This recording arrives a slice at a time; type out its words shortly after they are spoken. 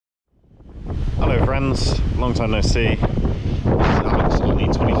friends, long time no see. This is Alex on the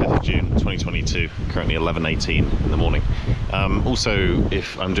 25th of June 2022, currently 11:18 in the morning. Also,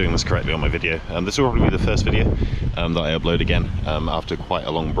 if I'm doing this correctly on my video, this will probably be the first video that I upload again after quite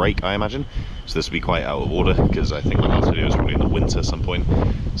a long break, I imagine. So this will be quite out of order because I think my last video was probably in the winter at some point.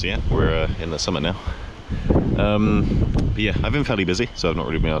 So yeah, we're in the summer now. But yeah, I've been fairly busy, so I've not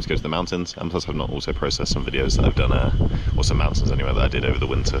really been able to go to the mountains, and plus I've not also processed some videos that I've done, or some mountains anyway, that I did over the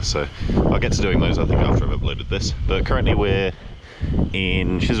winter, so I'll get to doing those I think after I've uploaded this. But currently we're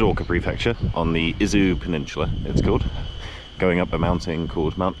in Shizuoka Prefecture on the Izu Peninsula, it's called, going up a mountain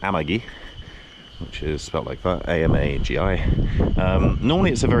called Mount Amagi, which is spelled like that, A-M-A-G-I.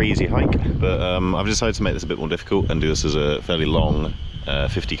 Normally it's a very easy hike, but I've decided to make this a bit more difficult and do this as a fairly long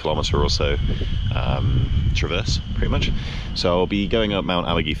 50 kilometer or so traverse, pretty much. So I'll be going up Mount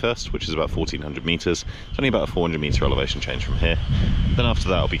Amagi first, which is about 1400 meters. It's only about a 400 meter elevation change from here. Then after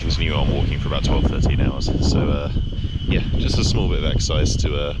that I'll be continuing on walking for about 12-13 hours. So yeah, just a small bit of exercise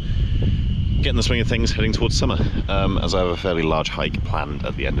to get in the swing of things heading towards summer, as I have a fairly large hike planned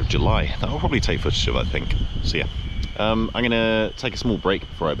at the end of July that I'll probably take footage of, I think. So yeah, I'm gonna take a small break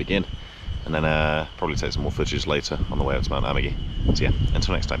before I begin, and then probably take some more footage later on the way up to Mount Amagi. So yeah,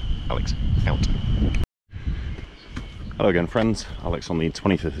 until next time, Alex out. Hello again friends, Alex on the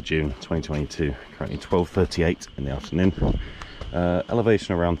 25th of June 2022, currently 12:38 in the afternoon.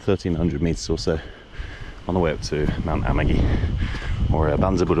 Elevation around 1300 meters or so, on the way up to Mount Amagi, or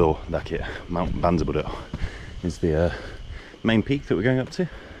Banzaburo Dake. Mount Banzaburo is the main peak that we're going up to.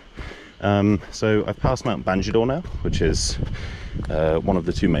 So I've passed Mount Banjidor now, which is one of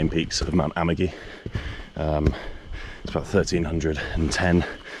the two main peaks of Mount Amagi. It's about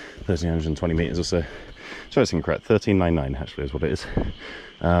 1320 meters or so. So it's incorrect, 1399 actually is what it is.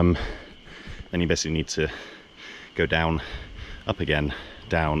 Then you basically need to go down, up again,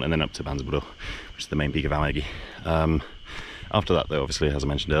 down, and then up to Banzaburo, which is the main peak of Amagi. After that though, obviously, as I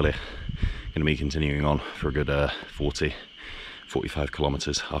mentioned earlier, going to be continuing on for a good 45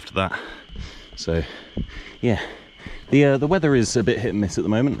 kilometers after that. So yeah, the weather is a bit hit and miss at the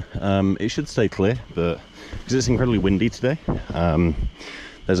moment. It should stay clear, but because it's incredibly windy today,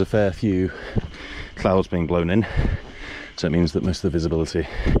 there's a fair few clouds being blown in, so it means that most of the visibility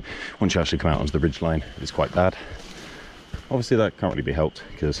once you actually come out onto the ridgeline is quite bad. Obviously that can't really be helped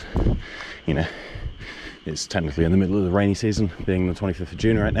because, you know, it's technically in the middle of the rainy season, being the 25th of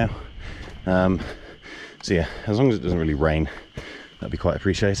June right now. So yeah, as long as it doesn't really rain, that'd be quite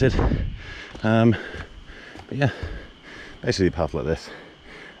appreciated. But yeah, basically a path like this,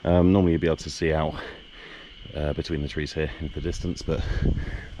 normally you'd be able to see out between the trees here into the distance, but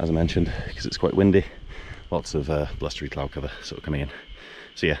as I mentioned, because it's quite windy, lots of blustery cloud cover sort of coming in.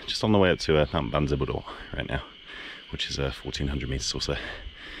 So yeah, just on the way up to Mount Banzaburo right now, which is 1400 meters or so.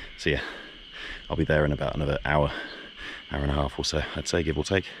 So yeah, I'll be there in about another hour and a half or so, I'd say, give or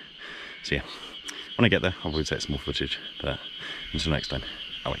take. So yeah, when I get there I'll probably take some more footage, but until next time,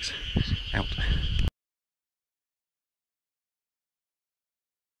 Alex out.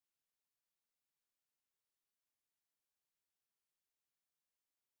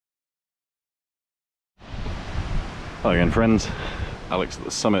 Hello again friends, Alex at the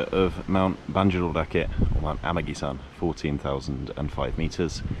summit of Mount Banjidor Dake, or Mount Amagi-san, 14,005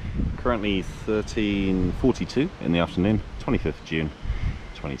 meters. Currently 13:42 in the afternoon, 25th June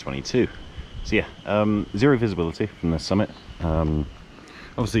 2022. So yeah, zero visibility from the summit.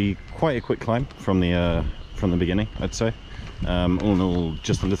 Obviously quite a quick climb from the beginning, I'd say. All in all,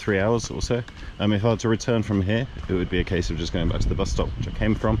 just under 3 hours or so. If I were to return from here, it would be a case of just going back to the bus stop which I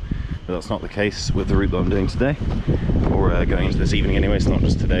came from, but that's not the case with the route that I'm doing today, or going into this evening anyway. It's not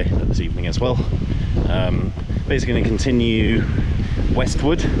just today, but this evening as well. Basically going to continue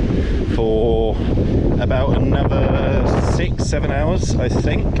westward for about another 6-7 hours, I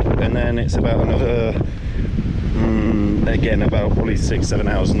think, and then it's about another again about probably 6-7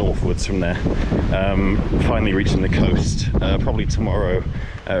 hours northwards from there, finally reaching the coast probably tomorrow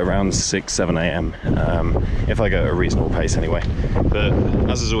at around 6-7 a.m. If I go at a reasonable pace anyway. But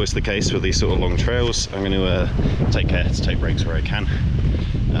as is always the case with these sort of long trails, I'm going to take care to take breaks where I can,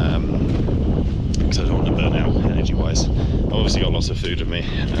 because I don't want to burn out energy wise. I've obviously got lots of food with me,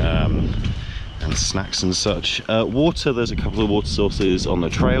 and snacks and such. Water, there's a couple of water sources on the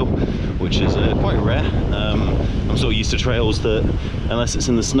trail, which is quite rare. I'm sort of used to trails that, unless it's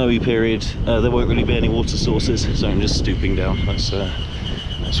in the snowy period, there won't really be any water sources, so I'm just stooping down. That's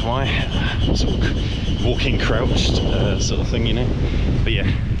why. Sort of walking crouched sort of thing, you know. But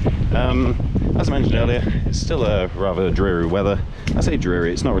yeah, as I mentioned earlier, it's still a rather dreary weather. I say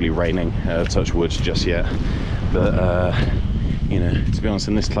dreary, it's not really raining, touch wood, just yet. But you know, to be honest,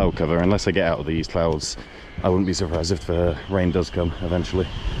 in this cloud cover, unless I get out of these clouds, I wouldn't be surprised if the rain does come eventually.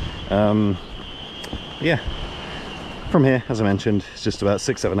 Yeah, from here, as I mentioned, it's just about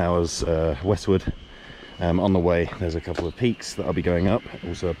 6-7 hours westward. On the way, there's a couple of peaks that I'll be going up,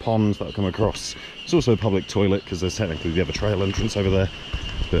 also a pond that I'll come across. It's also a public toilet because there's technically the other trail entrance over there,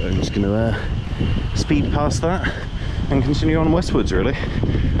 but I'm just going to speed past that and continue on westwards, really.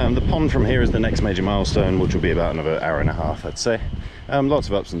 The pond from here is the next major milestone, which will be about another hour and a half, I'd say. Lots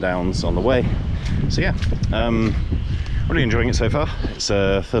of ups and downs on the way, so yeah, really enjoying it so far. It's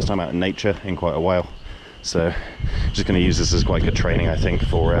first time out in nature in quite a while, so just going to use this as quite good training, I think,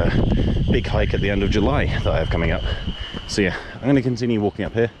 for a big hike at the end of July that I have coming up. So yeah, I'm going to continue walking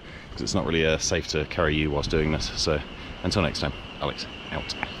up here because it's not really safe to carry you whilst doing this. So until next time, Alex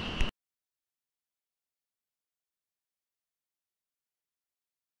out.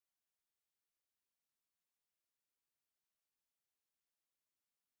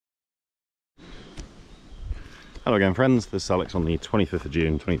 Hello again, friends. This is Alex on the 25th of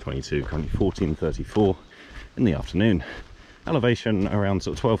June 2022, currently 14:34 in the afternoon. Elevation around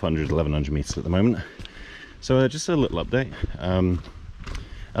sort of 1200, 1100 meters at the moment. So just a little update.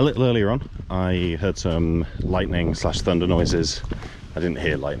 A little earlier on, I heard some lightning / thunder noises. I didn't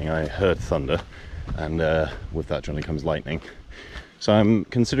hear lightning, I heard thunder, and with that generally comes lightning. So I'm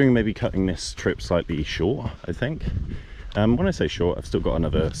considering maybe cutting this trip slightly short, I think. When I say short, I've still got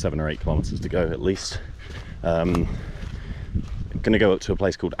another 7 or 8 kilometers to go at least. I'm going to go up to a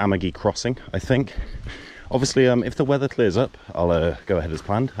place called Amagi Crossing, I think. Obviously, if the weather clears up, I'll go ahead as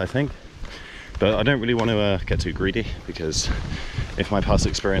planned, I think. But I don't really want to get too greedy, because if my past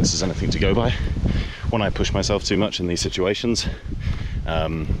experience is anything to go by, when I push myself too much in these situations,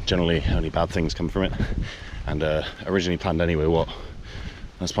 generally only bad things come from it. And originally planned anyway, I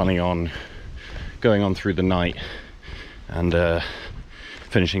was planning on going on through the night and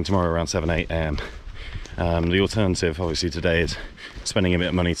finishing tomorrow around 7-8 AM. The alternative, obviously, today is spending a bit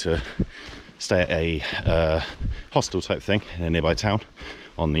of money to stay at a hostel type thing in a nearby town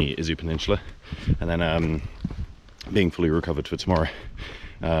on the Izu Peninsula, and then being fully recovered for tomorrow,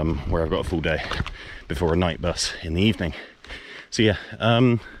 where I've got a full day before a night bus in the evening. So yeah,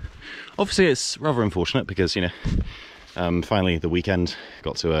 obviously it's rather unfortunate because, you know, finally the weekend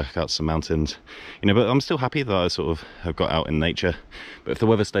got to go out to some mountains, you know, but I'm still happy that I sort of have got out in nature. But if the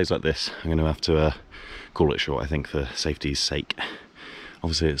weather stays like this, I'm going to have to call it short, I think, for safety's sake.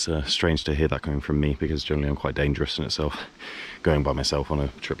 Obviously it's strange to hear that coming from me, because generally I'm quite dangerous in itself going by myself on a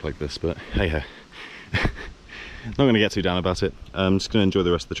trip like this, but hey ho. Not going to get too down about it. I'm just going to enjoy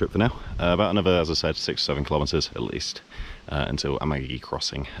the rest of the trip for now. About another, as I said, 6-7 kilometers at least until Amagi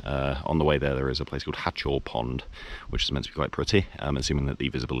Crossing. On the way there is a place called Hachor Pond, which is meant to be quite pretty, assuming that the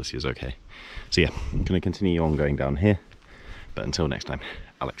visibility is okay. So yeah, I'm going to continue on going down here, but until next time,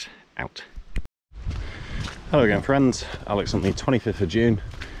 Alex out. Hello again, friends. Alex on the 25th of June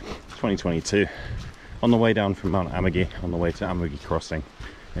 2022, on the way down from Mount Amagi, on the way to Amagi Crossing.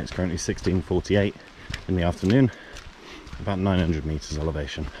 It's currently 16:48 in the afternoon, about 900 meters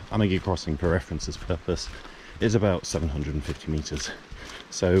elevation. Amagi Crossing, for reference's purpose, is about 750 meters.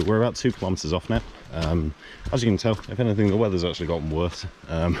 So we're about 2 kilometers off now. As you can tell, if anything, the weather's actually gotten worse.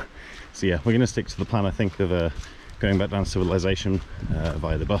 So yeah, we're going to stick to the plan, I think, of going back down to civilization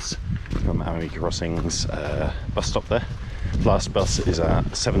via the bus from Amagi Crossing's bus stop there. The last bus is at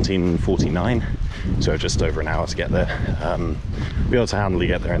 17:49, so just over an hour to get there. Be able to handily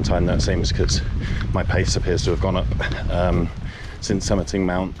get there in time, that seems, because my pace appears to have gone up since summiting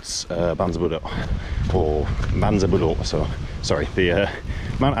Mounts Banzabudot, or Banzabudot, so sorry, the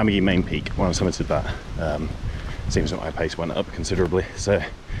Mount Amagi main peak. When I summited that, seems that my pace went up considerably, so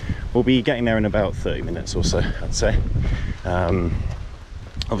we'll be getting there in about 30 minutes or so, I'd say.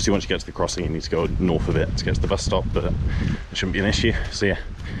 Obviously, once you get to the crossing, you need to go north of it to get to the bus stop, but it shouldn't be an issue. So yeah,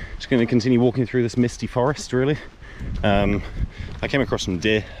 just going to continue walking through this misty forest, really. I came across some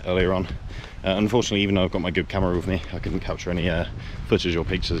deer earlier on. Unfortunately, even though I've got my good camera with me, I couldn't capture any footage or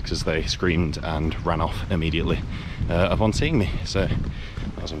pictures because they screamed and ran off immediately upon seeing me. So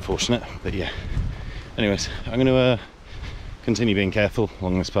that was unfortunate, but yeah. Anyways, I'm going to continue being careful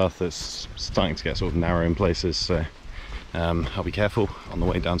along this path that's starting to get sort of narrow in places, so I'll be careful on the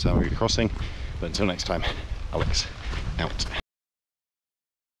way down to Amagi Crossing. But until next time, Alex out.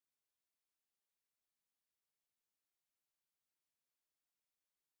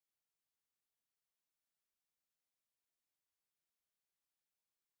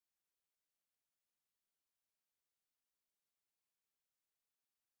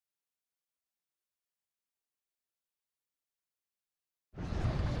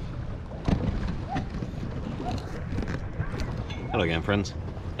 Hello again, friends.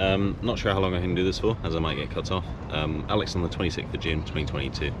 Not sure how long I can do this for, as I might get cut off. Alex on the 26th of June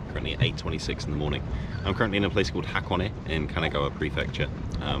 2022, currently at 8:26 in the morning. I'm currently in a place called Hakone in Kanagawa Prefecture.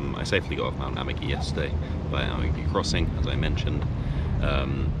 I safely got off Mount Amagi yesterday by Amagi Crossing, as I mentioned.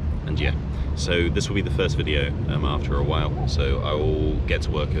 And yeah, so this will be the first video after a while, so I will get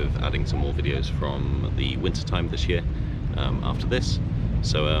to work of adding some more videos from the winter time this year after this.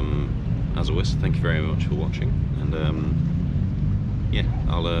 So as always, thank you very much for watching, and yeah,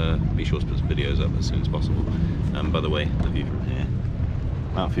 I'll be sure to put some videos up as soon as possible. By the way, the view from here,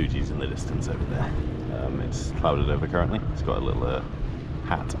 Mount Fuji's in the distance over there. It's clouded over currently. It's got a little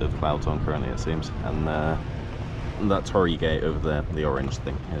hat of clouds on currently, it seems, and that torii gate over there, the orange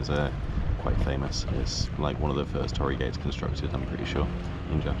thing, is quite famous. It's like one of the first torii gates constructed, I'm pretty sure,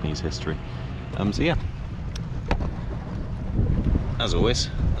 in Japanese history. So yeah, as always,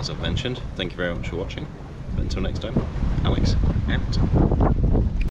 as I've mentioned, thank you very much for watching. But until next time, Alex out.